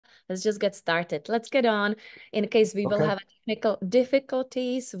let's just get started. Let's get on. In case we will Okay, have technical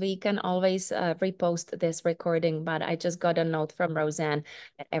difficulties, we can always repost this recording, but I just got a note from Roseanne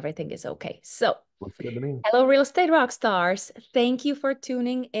that everything is okay. So, looks good to me. hello, real estate rock stars. Thank you for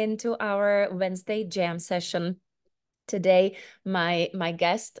tuning into our Wednesday jam session. Today, my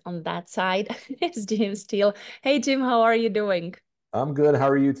guest on that side is Jim Steele. Hey, Jim, how are you doing? I'm good. How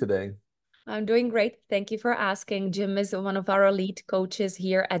are you today? I'm doing great. Thank you for asking. Jim is one of our elite coaches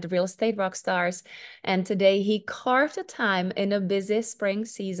here at Real Estate Rockstars. And today he carved a time in a busy spring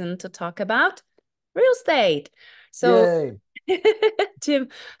season to talk about real estate. So, Yay. Jim,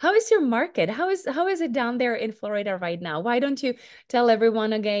 how is your market? How is it down there in Florida right now? Why don't you tell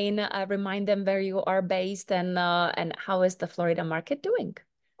everyone again, remind them where you are based and how is the Florida market doing?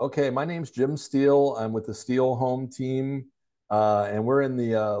 Okay, my name's Jim Steele. I'm with the Steele Home Team, and we're in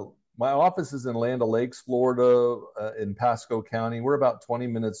my office is in Land O'Lakes, Florida, in Pasco County. We're about 20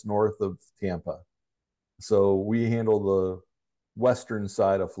 minutes north of Tampa. So we handle the western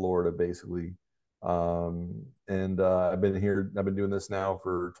side of Florida, basically. And I've been doing this now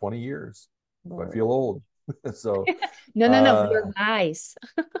for 20 years. So I Oh. feel old. So, No, uh, you're nice.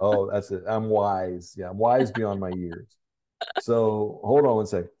 oh, that's it. I'm wise. Yeah, I'm wise beyond my years. So hold on one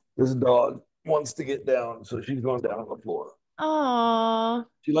sec. This dog wants to get down, so she's going down on the floor. Oh,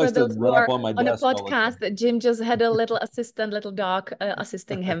 She for likes to those who run up are on my on a desk all the podcast, time. that Jim just had a little assistant, little dog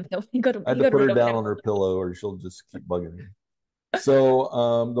assisting him. So I he had to got put rid her of down him. on her pillow, or she'll just keep bugging me.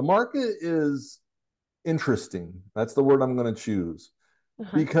 So the market is interesting. That's the word I'm going to choose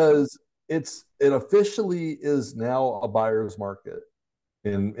Uh-huh. because it officially is now a buyer's market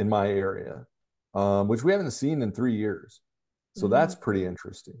in my area, which we haven't seen in 3 years. So Mm. that's pretty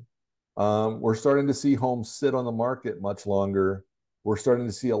interesting. We're starting to see homes sit on the market much longer. We're starting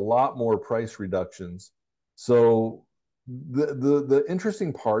to see a lot more price reductions. So the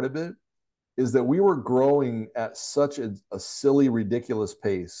interesting part of it is that we were growing at such a silly, ridiculous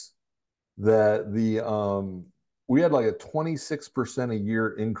pace that we had like a 26% a year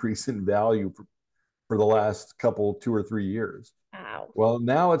increase in value for the last couple 2 or 3 years. Wow. Well,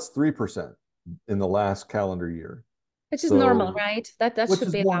 now it's 3% in the last calendar year. Which is normal, So right? That which should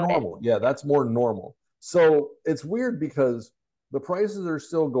is be more about it. normal. Yeah, that's more normal. So it's weird because the prices are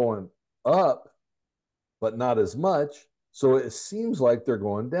still going up, but not as much. So it seems like they're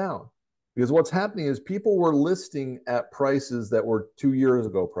going down because what's happening is people were listing at prices that were 2 years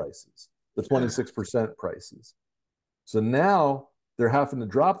ago prices, the Uh, 26% prices. So now they're having to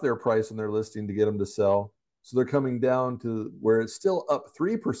drop their price on their listing to get them to sell. So they're coming down to where it's still up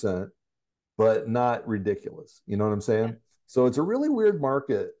 3%, but not ridiculous. You know what I'm saying? So it's a really weird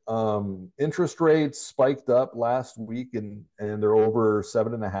market. Interest rates spiked up last week and they're over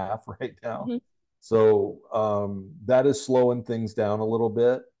 7.5 right now. mhm. So that is slowing things down a little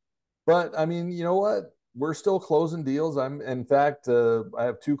bit. But I mean, you know what? We're still closing deals. In fact, I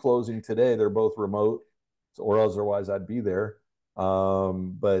have two closing today. They're both remote, or otherwise I'd be there.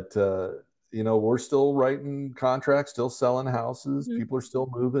 But we're still writing contracts, still selling houses. Mhm. People are still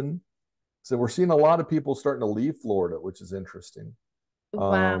moving. So we're seeing a lot of people starting to leave Florida, which is interesting.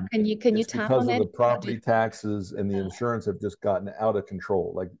 Wow. Can you It's tap because on of the it? How do you, property taxes and the uh, insurance have just gotten out of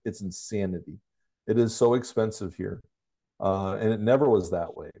control. Like it's insanity. It is so expensive here. And it never was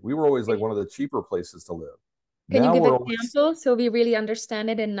that way. We were always like one of the cheaper places to live. can you Now give we're only, example so we really understand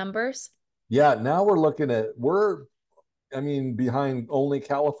it in numbers? yeah, now we're looking at, I mean, behind only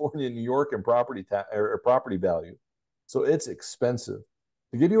California and New York in or property value. So it's expensive.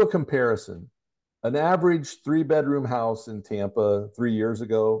 To give you a comparison, an average 3 bedroom house in Tampa 3 years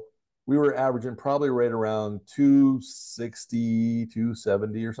ago, we were averaging probably right around 260,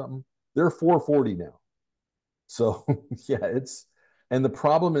 270 or something. They're 440 now. So yeah, and the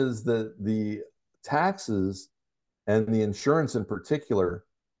problem is that the taxes and the insurance in particular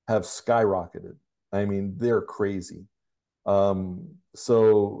have skyrocketed. I mean, they're crazy.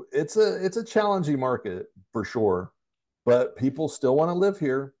 So it's a challenging market for sure, but people still want to live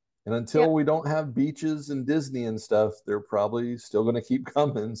here. And Yeah. until we don't have beaches and Disney and stuff, they're probably still going to keep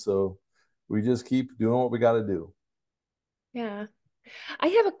coming. So we just keep doing what we got to do. Yeah. I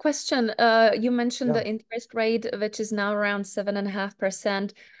have a question. You mentioned Yeah. the interest rate, which is now around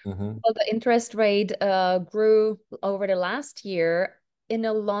 7.5%. Hmm. Well, the interest rate grew over the last year. In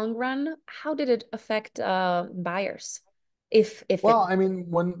the long run, how did it affect buyers? If Well, it I mean,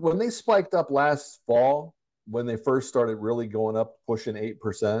 when they spiked up last fall, when they first started really going up, pushing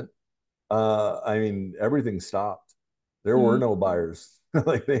 8%, I mean, everything stopped. There were Mm, no buyers.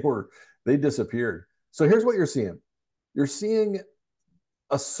 Like they disappeared. So here's what you're seeing. You're seeing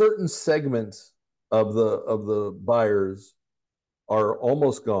a certain segment of the buyers are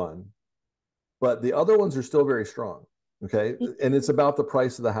almost gone, but the other ones are still very strong. Okay. And it's about the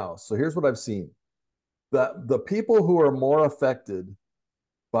price of the house. So here's what I've seen. The people who are more affected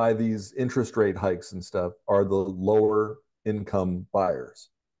by these interest rate hikes and stuff are the lower income buyers,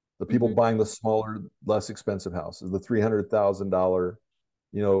 the people Mm-hmm. buying the smaller, less expensive houses, the $300,000.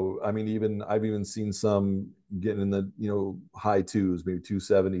 I mean, even I've even seen some getting in the high twos, maybe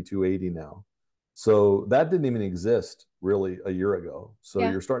 270, 280 now. So that didn't even exist really a year ago. So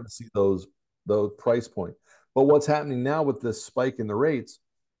Yeah. you're starting to see those price point. But what's happening now with this spike in the rates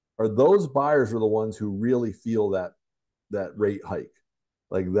are those buyers are the ones who really feel that rate hike.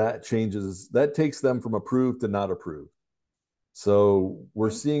 Like that takes them from approved to not approved. So we're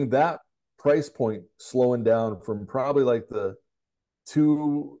seeing that price point slowing down from probably like the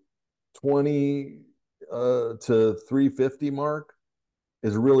 220 to 350 mark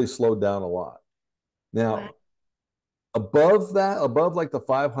is really slowed down a lot. Wow. Now, above that, above like the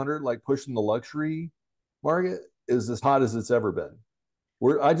 500, like pushing the luxury market is as hot as it's ever been.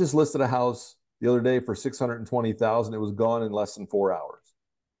 I just listed a house the other day for 620,000. It was gone in less than 4 hours.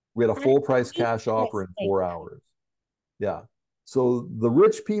 We had a That's full price cash offer in interesting. 4 hours. Yeah. So the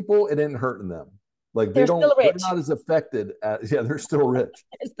rich people, it didn't hurt them. Like They're still they're rich. not as affected as, yeah, they're still rich.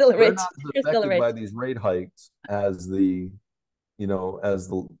 They're still They're rich. not as They're still affected rich. by these rate hikes as the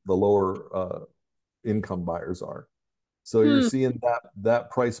lower income buyers are. So you're Hmm. seeing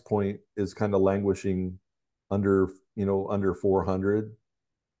that price point is kind of languishing under 400,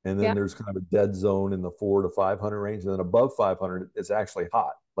 and then Yeah. there's kind of a dead zone in the 4 to 500 range, and then above 500 it's actually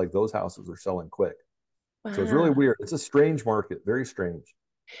hot. Like those houses are selling quick. So it's really Wow. weird. It's a strange market, very strange.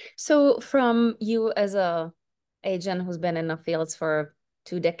 So from you as a agent who's been in the fields for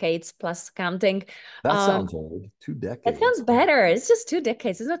 2 decades plus counting, That um, sounds old. Two that sounds decades. better. It's just 2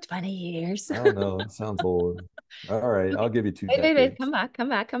 decades. It's not 20 years. I don't know. It sounds old. All right, I'll Okay. give you two Wait. Come decades. back, come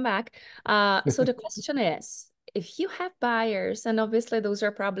back, come back. So the question is, if you have buyers, and obviously those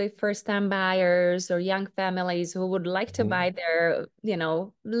are probably first-time buyers or young families who would like to Mm-hmm. buy their,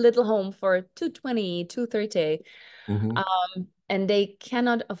 little home for 220, 230, Mm-hmm. and they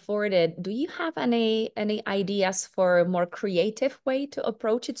cannot afford it, do you have any ideas for a more creative way to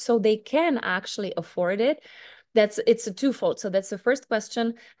approach it so they can actually afford it? It's a twofold. So that's the first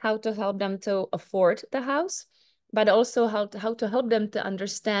question, how to help them to afford the house, but also how to help them to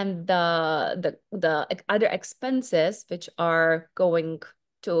understand the other expenses which are going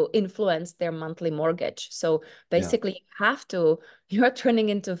to influence their monthly mortgage. So Yeah. basically you're turning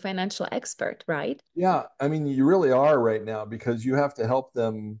into a financial expert, right? Yeah. I mean, you really are right now because you have to help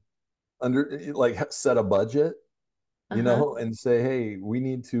them like set a budget, Uh-huh. and say, hey, we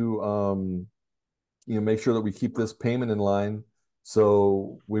need to make sure that we keep this payment in line.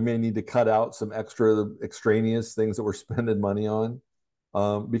 So we may need to cut out some extra extraneous things that we're spending money on.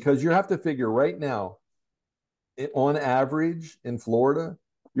 Because you have to figure right now, on average in Florida,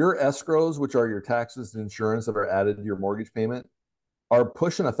 your escrows, which are your taxes and insurance that are added to your mortgage payment, are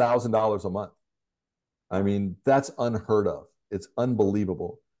pushing $1,000 a month. I mean, that's unheard of. It's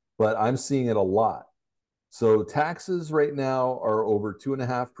unbelievable, but I'm seeing it a lot. So taxes right now are over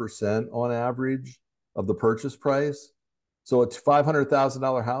 2.5% on average of the purchase price. So a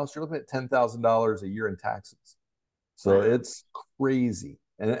 $500,000 house, you're looking at $10,000 a year in taxes. So Wow. it's crazy.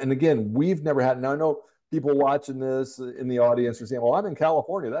 And again, we've never had. Now I know people watching this in the audience are saying, "Well, I'm in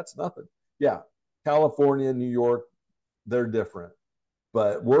California. That's nothing." Yeah, California, New York, they're different,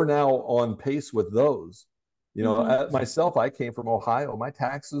 but we're now on pace with those. Hmm. Myself, I came from Ohio. My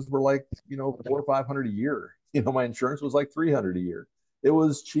taxes were like, 400 or 500 a year. My insurance was like 300 a year. It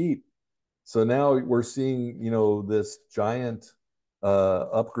was cheap. So now we're seeing, this giant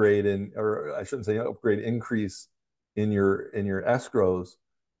upgrade or I shouldn't say upgrade, increase in your escrows,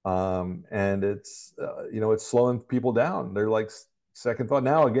 and it's slowing people down. They're like second thought.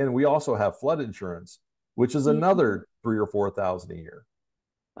 Now again, we also have flood insurance, which is another 3 or 4 thousand a year.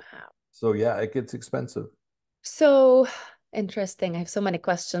 Wow. So yeah, it gets expensive. So interesting. I have so many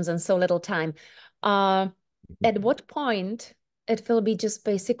questions and so little time. Uh, at what point it will be just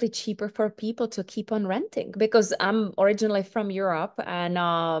basically cheaper for people to keep on renting? Because I'm originally from Europe and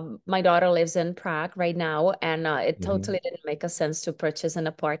my daughter lives in Prague right now, and it Mm-hmm. totally didn't make a sense to purchase an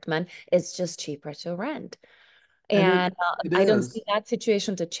apartment. It's just cheaper to rent. And it And it I don't see is. that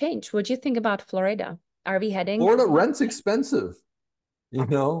situation to change. What do you think about Florida? Are we heading? Florida rent's expensive. You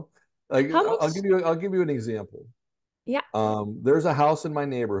know, like How I'll much? give you an example. Yeah. There's a house in my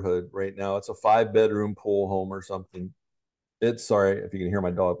neighborhood right now. It's a 5 bedroom pool home or something. It's sorry if you can hear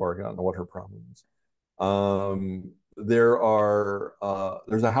my dog barking. I don't know what her problem is.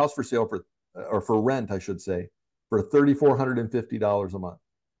 There's a house for sale or for rent, I should say, for $3,450 a month.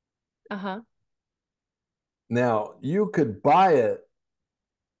 Uh-huh. Now, you could buy it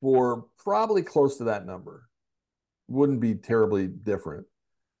for probably close to that number. Wouldn't be terribly different.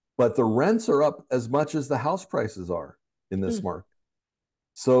 But the rents are up as much as the house prices are in this Mm. market.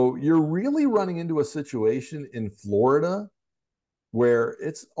 So you're really running into a situation in Florida where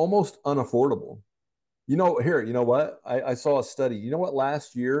it's almost unaffordable. Here, you know what? I saw a study. You know what?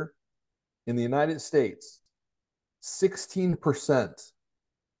 Last year in the United States, 16%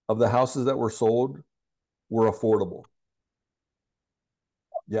 of the houses that were sold were affordable.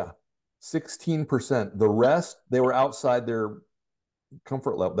 Yeah, 16%. The rest, they were outside their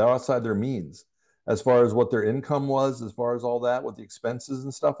comfort level. They're outside their means as far as what their income was, as far as all that, what the expenses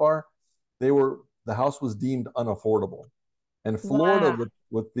and stuff are. The house was deemed unaffordable. And Florida, Wow.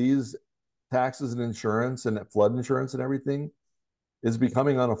 with these taxes and insurance and flood insurance and everything, is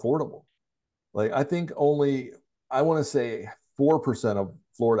becoming unaffordable. Like I think only, I want to say 4% of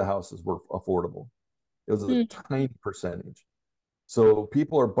Florida houses were affordable. It was a Mm. tiny percentage. So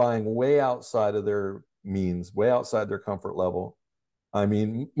people are buying way outside of their means, way outside their comfort level. I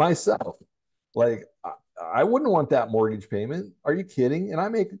mean, myself, like I wouldn't want that mortgage payment. Are you kidding? And I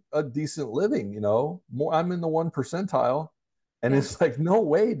make a decent living, more, I'm in the 1 percentile. And Yeah. it's like, no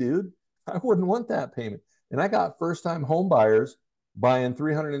way, dude. I wouldn't want that payment. And I got first time home buyers buying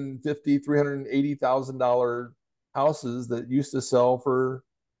 $380,000 houses that used to sell for,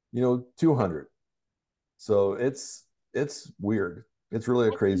 200. So it's weird. It's really a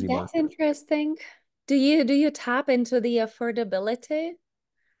I think crazy that's market. interesting. Do you tap into the affordability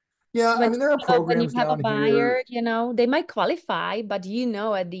Yeah, I when mean there are when you programs have a down buyer, here. they might qualify, but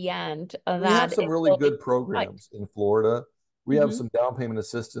at the end We have that some it really will be good right. programs in Florida. We have Mm-hmm. some down payment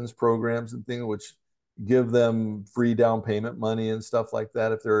assistance programs and things which give them free down payment money and stuff like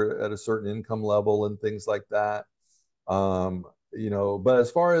that if they're at a certain income level and things like that. But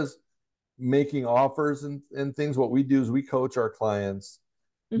as far as making offers and things, what we do is we coach our clients.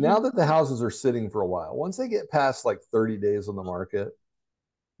 Mm-hmm. Now that the houses are sitting for a while, once they get past like 30 days on the market,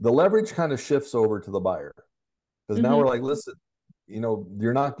 the leverage kind of shifts over to the buyer. Because now Mm-hmm. we're like, listen,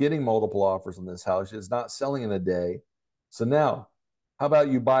 you're not getting multiple offers on this house. It's not selling in a day. So now, how about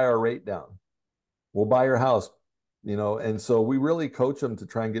you buy our rate down? We'll buy your house, and so we really coach them to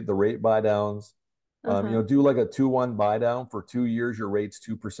try and get the rate buy downs. Uh-huh. Do like a 2-1 buy down for 2 years, your rate's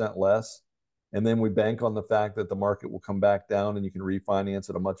 2% less. And then we bank on the fact that the market will come back down and you can refinance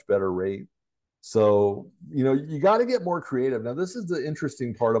at a much better rate. So, you got to get more creative. Now, this is the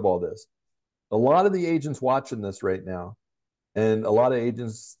interesting part of all this. A lot of the agents watching this right now, and a lot of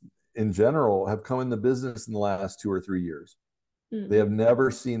agents in general, have come in the business in the last 2 or 3 years. They Mm-hmm. have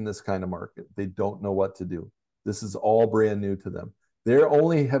never seen this kind of market. They don't know what to do. This is all brand new to them. They've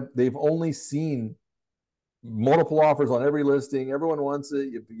only seen multiple offers on every listing. Everyone wants it.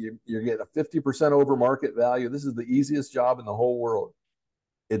 You're getting a 50% over market value. This is the easiest job in the whole world.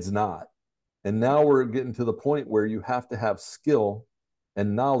 It's not. And now we're getting to the point where you have to have skill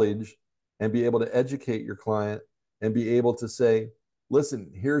and knowledge and be able to educate your client and be able to say, listen,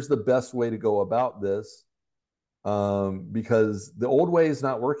 here's the best way to go about this, because the old way is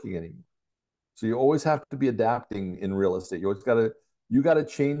not working anymore. So you always have to be adapting in real estate. You got to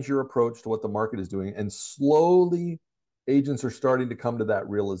change your approach to what the market is doing, and slowly agents are starting to come to that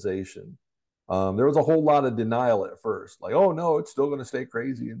realization. There was a whole lot of denial at first, like, oh no, it's still going to stay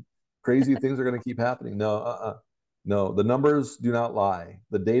crazy and crazy things are going to keep happening. No, the numbers do not lie.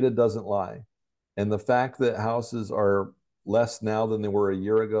 The data doesn't lie. And the fact that houses are less now than they were a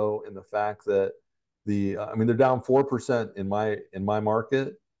year ago, and the fact that they're down 4% in my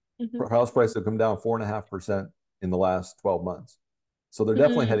market. Mm-hmm. House prices have come down 4.5% in the last 12 months. So they're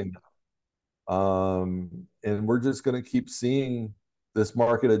definitely Mm-hmm. heading down. And we're just going to keep seeing this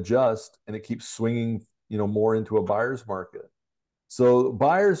market adjust, and it keeps swinging, more into a buyer's market. So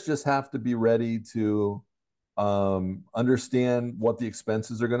buyers just have to be ready to understand what the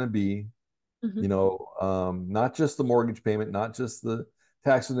expenses are going to be, Mm-hmm. not just the mortgage payment, not just the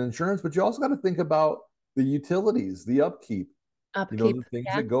tax and insurance, but you also got to think about the utilities, the upkeep, Upkeep. the things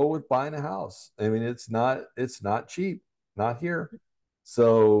Yeah. that go with buying a house. I mean, it's not cheap, not here.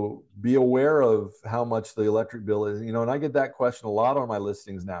 So be aware of how much the electric bill is, and I get that question a lot on my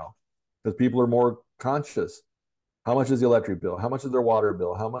listings now because people are more conscious. How much is the electric bill? How much is their water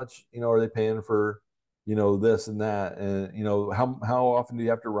bill? How much, are they paying for, this and that? And, how often do you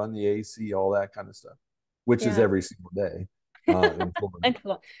have to run the AC, all that kind of stuff, which is Yeah. every single day in Florida. And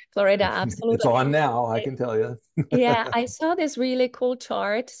Florida, It's absolutely. on now, I can tell you. Yeah, I saw this really cool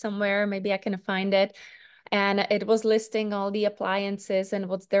chart somewhere. Maybe I can find it. and it was listing all the appliances and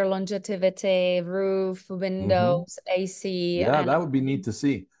what's their longevity, roof, Hmm. windows, AC, Yeah, and that would be neat to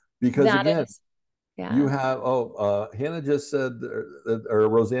see because that again, is, you yeah. have Hannah just said, or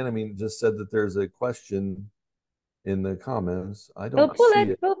Roseanne, I mean, just said that there's a question in the comments. I We'll don't pull see it.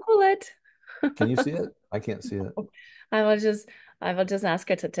 it. We'll pull it. Can you see it? I can't see it. I will just I will just ask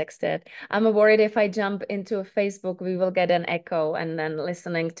her to text it. I'm worried if I jump into Facebook, we will get an echo and then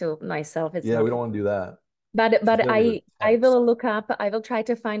listening to myself, it's Yeah, not. we don't want to do that. But She said it was I text. will look up, I will try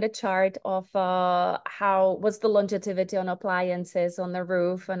to find a chart of how what's the longevity on appliances on the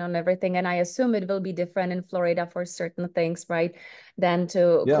roof and on everything. And I assume it will be different in Florida for certain things, right? Than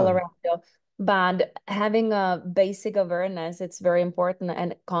to Yeah. Colorado. But having a basic awareness, it's very important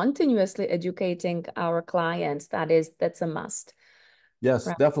and continuously educating our clients, that's a must. Yes,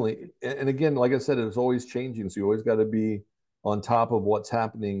 Right. definitely. And again, like I said, it's always changing. So you always got to be on top of what's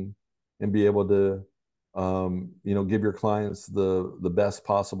happening and be able to, give your clients the best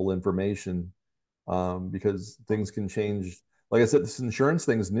possible information, because things can change. Like I said, this insurance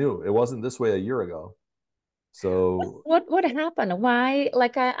thing's new. It wasn't this way a year ago. So, What happened? Why?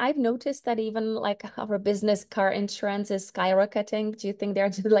 Like I've noticed that even like our business car insurance is skyrocketing. Do you think they're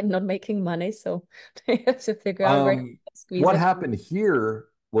just like not making money, so they have to figure out where to squeeze what it? happened here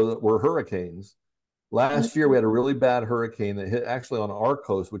were hurricanes. Last year, we Mhm. had a really bad hurricane that hit actually on our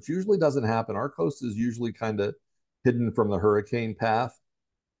coast, which usually doesn't happen. Our coast is usually kind of hidden from the hurricane path,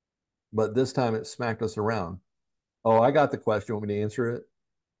 but this time it smacked us around. Oh, I got the question. Want me to answer it?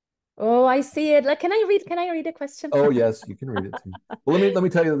 Oh, I see it. Like, can I read a question? Oh, yes, you can read it to me. Well, let me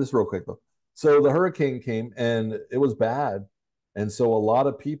tell you this real quick though. So the hurricane came and it was bad, and so a lot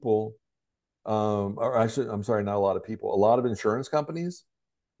of people, or actually, I'm sorry, not a lot of people, a lot of insurance companies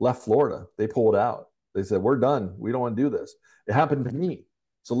left Florida. They pulled out. They said, "We're done. We don't want to do this." It happened to me.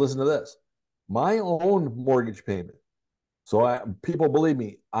 So listen to this. My own mortgage payment. So people believe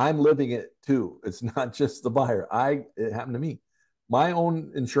me, I'm living it too. It's not just the buyer. It happened to me. My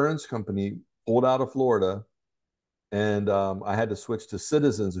own insurance company pulled out of Florida, and I had to switch to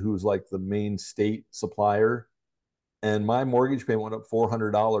Citizens, who's like the main state supplier. And my mortgage payment went up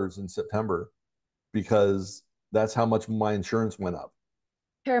 $400 in September because that's how much my insurance went up.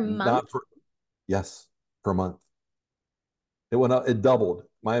 Per Not month? for Yes, per month. It went up. It doubled.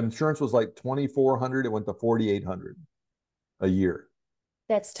 My insurance was like 2,400. It went to 4,800 a year.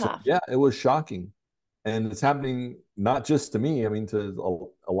 That's So tough. yeah, it was shocking, and it's happening not just to me. I mean, to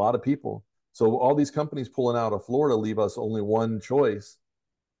a lot of people. So all these companies pulling out of Florida leave us only one choice,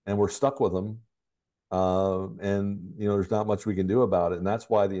 and we're stuck with them. And there's not much we can do about it, and that's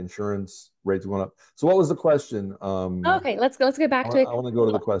why the insurance rates went up. So what was the question? Okay, let's get back to it. I want to go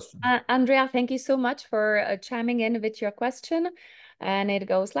to the question. Andrea, thank you so much for chiming in with your question. And it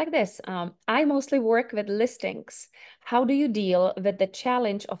goes like this. I mostly work with listings. How do you deal with the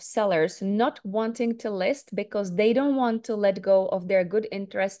challenge of sellers not wanting to list because they don't want to let go of their good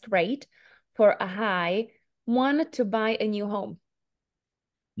interest rate for a high one to buy a new home?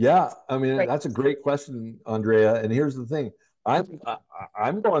 Yeah, I mean Right. that's a great question, Andrea. And here's the thing: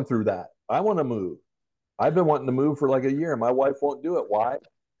 I'm going through that. I want to move. I've been wanting to move for like a year. My wife won't do it. Why?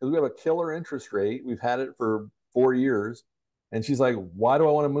 Because we have a killer interest rate. We've had it for 4 years, and she's like, "Why do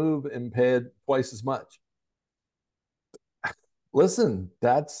I want to move and pay it twice as much?" Listen,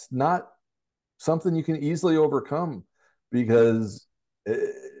 that's not something you can easily overcome because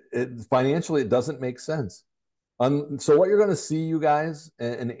financially it doesn't make sense. So what you're going to see, you guys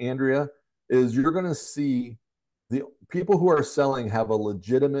and Andrea, is you're going to see the people who are selling have a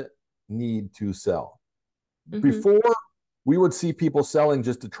legitimate need to sell. Mm-hmm. Before, we would see people selling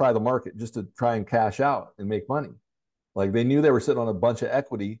just to try the market, just to try and cash out and make money. Like they knew they were sitting on a bunch of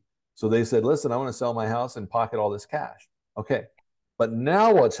equity. So they said, listen, I want to sell my house and pocket all this cash. Okay. But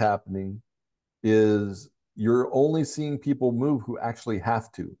now what's happening is you're only seeing people move who actually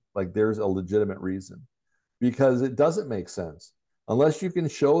have to. Like there's a legitimate reason because it doesn't make sense unless you can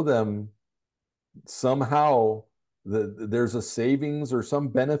show them somehow that there's a savings or some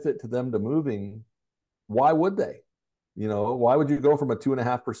benefit to them to moving. Why would they? Why would you go from a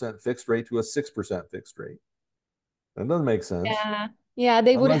 2.5% fixed rate to a 6% fixed rate? That doesn't make sense Yeah. Yeah,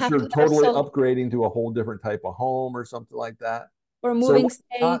 they would unless have to you're have totally some upgrading to a whole different type of home or something like that. or So moving what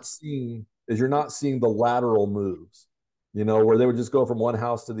you're not states. seeing is you're not seeing the lateral moves, where they would just go from one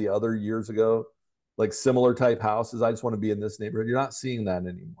house to the other years ago, like similar type houses. I just want to be in this neighborhood. You're not seeing that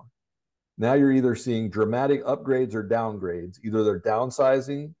anymore. Now you're either seeing dramatic upgrades or downgrades. Either they're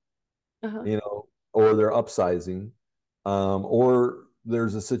downsizing, Uh-huh. or they're upsizing, or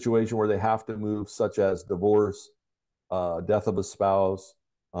there's a situation where they have to move, such as divorce, death of a spouse.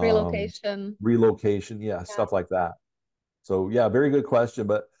 um, Relocation. relocation, yeah, Yeah. stuff like that. So yeah, very good question.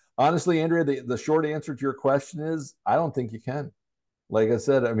 But honestly, Andrea, the short answer to your question is I don't think you can. Like I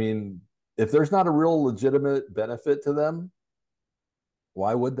said, I mean, if there's not a real legitimate benefit to them,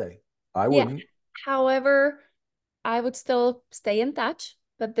 why would they? I Yeah. wouldn't. However, I would still stay in touch,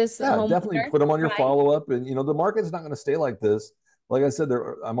 but this Yeah, definitely homeowner, put them on your right? follow up. And the market's not going to stay like this. Like I said,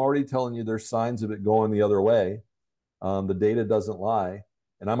 I'm already telling you there's signs of it going the other way. The data doesn't lie,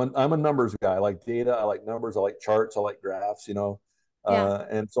 and I'm a numbers guy. I like data, I like numbers, I like charts, I like graphs. Yeah.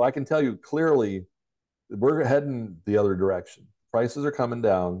 And so I can tell you clearly we're heading the other direction. Prices are coming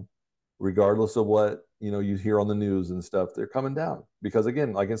down, regardless of what you hear on the news and stuff. They're coming down because,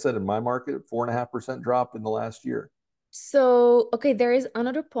 again, like I said, in my market, 4.5% drop in the last year. So, okay, there is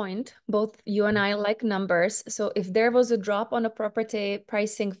another point. Both you and I like numbers. So if there was a drop on a property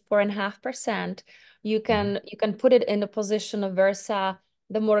pricing 4.5%, Mm-hmm. you can put it in a position of versa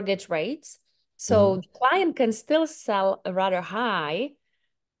the mortgage rates. So Mm-hmm. the client can still sell rather high,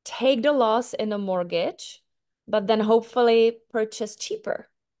 take the loss in a mortgage, but then hopefully purchase cheaper.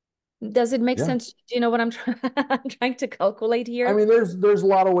 Does it make Yeah. sense? Do you know what I'm trying to calculate I here? mean, there's a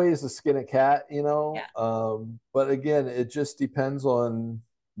lot of ways to skin a cat, Yeah. but again, it just depends on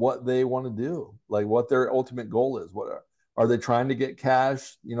what they want to do, like what their ultimate goal is. What are they trying to get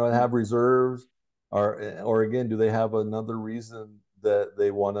cash, and have reserves, or again, do they have another reason that they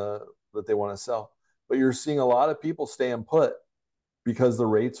want to sell? But you're seeing a lot of people staying put because the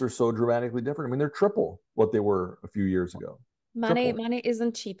rates are so dramatically different. I mean, they're triple what they were a few years ago. Money, Triple. money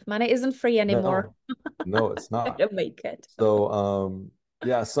isn't cheap. Money isn't free anymore. No, no, it's not. To make it. So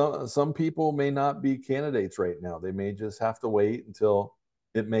yeah, some people may not be candidates right now. They may just have to wait until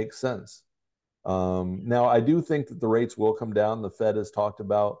it makes sense. Now, I do think that the rates will come down. The Fed has talked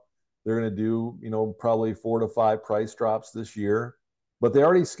about they're going to do, probably 4 to 5 price drops this year, but they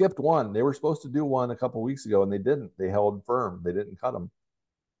already skipped one. They were supposed to do one a couple of weeks ago, and they didn't. They held firm. They didn't cut them.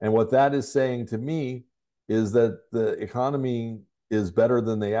 And what that is saying to me is that the economy is better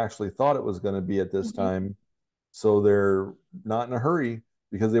than they actually thought it was going to be at this Mhm. time, so they're not in a hurry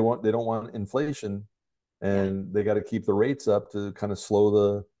because they don't want inflation, Yeah. and they got to keep the rates up to kind of slow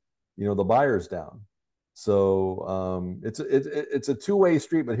the buyers down. So it's a two-way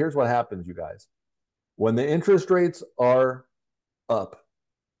street. But here's what happens, you guys: when the interest rates are up,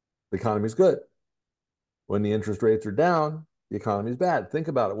 the economy's good. When the interest rates are down, the economy's bad. Think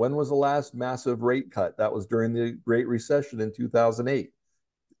about it. When was the last massive rate cut? That was during the Great Recession in 2008.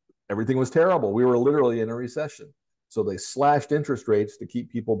 Everything was terrible. We were literally in a recession. So they slashed interest rates to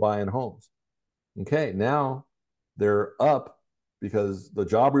keep people buying homes. Okay, now they're up because the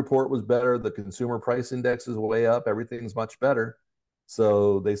job report was better, the consumer price index is way up, everything's much better.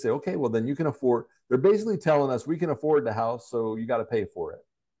 So they say, okay, well, then you can afford, they're basically telling us we can afford the house, so you got to pay for it.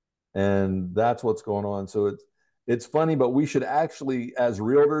 And that's what's going on. So it's funny, but we should actually, as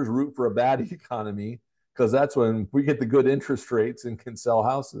realtors, root for a bad economy because that's when we get the good interest rates and can sell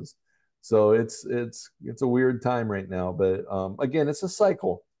houses. So it's a weird time right now, but again, it's a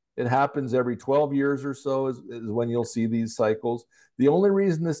cycle. It happens every 12 years or so is when you'll see these cycles. The only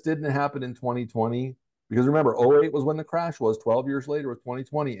reason this didn't happen in 2020, because remember, '08 was when the crash was. 12 years later was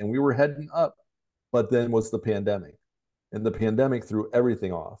 2020, and we were heading up, but then was the pandemic, and the pandemic threw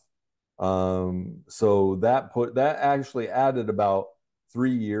everything off. So that actually added about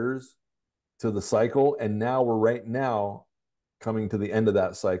 3 years to the cycle, and now we're right now coming to the end of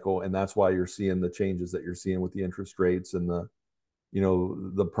that cycle, and that's why you're seeing the changes that you're seeing with the interest rates and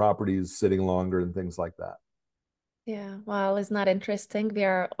the properties sitting longer and things like that. Yeah, well, it's not interesting. We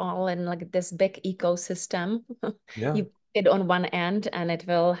are all in like this big ecosystem. Yeah. You put it on one end and it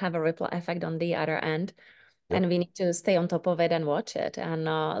will have a ripple effect on the other end. Yep. And we need to stay on top of it and watch it and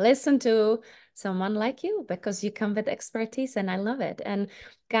listen to someone like you because you come with expertise and I love it. And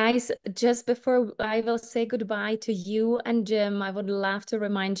guys, just before I will say goodbye to you and Jim, I would love to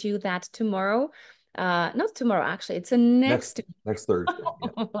remind you that tomorrow, not tomorrow, actually, it's a Next next next Thursday.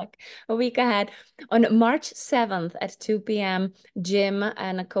 Yep. like a week ahead. On March 7th at 2 p.m., Jim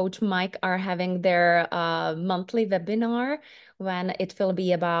and Coach Mike are having their monthly webinar when it will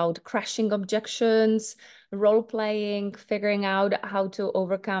be about crushing objections, role playing, figuring out how to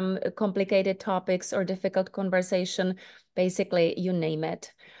overcome complicated topics or difficult conversation, basically, you name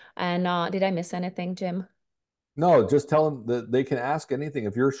it. And did I miss anything, Jim? No, just tell them that they can ask anything.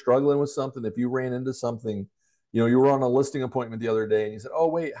 If you're struggling with something, if you ran into something, you were on a listing appointment the other day and you said, "Oh,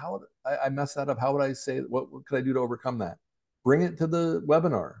 wait, how would I messed that up? How would I say what could I do to overcome that?" Bring it to the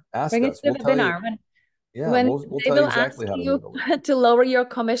webinar. Ask Bring it to us. the We'll tell you. webinar. Yeah, When we'll they tell you will ask exactly how to you handle it. to lower your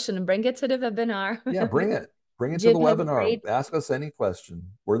commission, bring it to the webinar. Yeah, bring it. Bring it to Jim the has webinar. great, Ask us any question.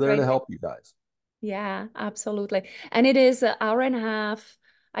 We're there to great. help you guys. Yeah, absolutely. And it is an hour and a half,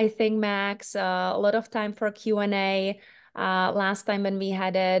 I think, max. A lot of time for Q&A. Last time when we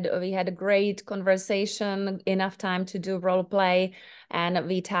had a great conversation, enough time to do role play, and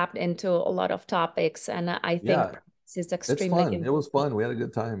we tapped into a lot of topics. And I think Yeah, this is it's extremely fun. It was important. fun. We had a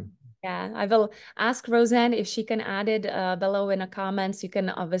good time. Yeah, I will ask Roseanne if she can add it below in the comments. You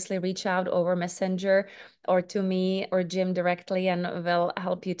can obviously reach out over Messenger or to me or Jim directly, and we'll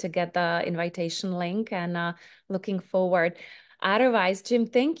help you to get the invitation link. And looking forward. Otherwise, Jim,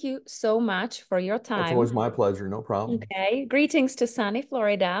 thank you so much for your It's time. always my pleasure. No problem. Okay, greetings to sunny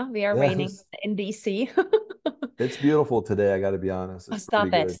Florida. We are raining Yes, in DC. it's beautiful today. I got to be honest. Oh, It's pretty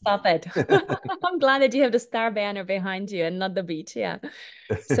stop it, good. stop it. I'm glad that you have the star banner behind you and not the beach. Yeah.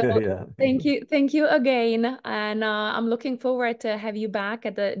 So Yeah. thank you again. And I'm looking forward to have you back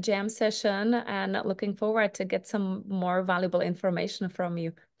at the jam session and looking forward to get some more valuable information from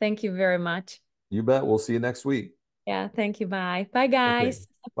you. Thank you very much. You bet. We'll see you next week. Yeah, thank you. Bye. Bye, Okay. guys.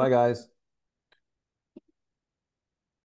 Bye, guys.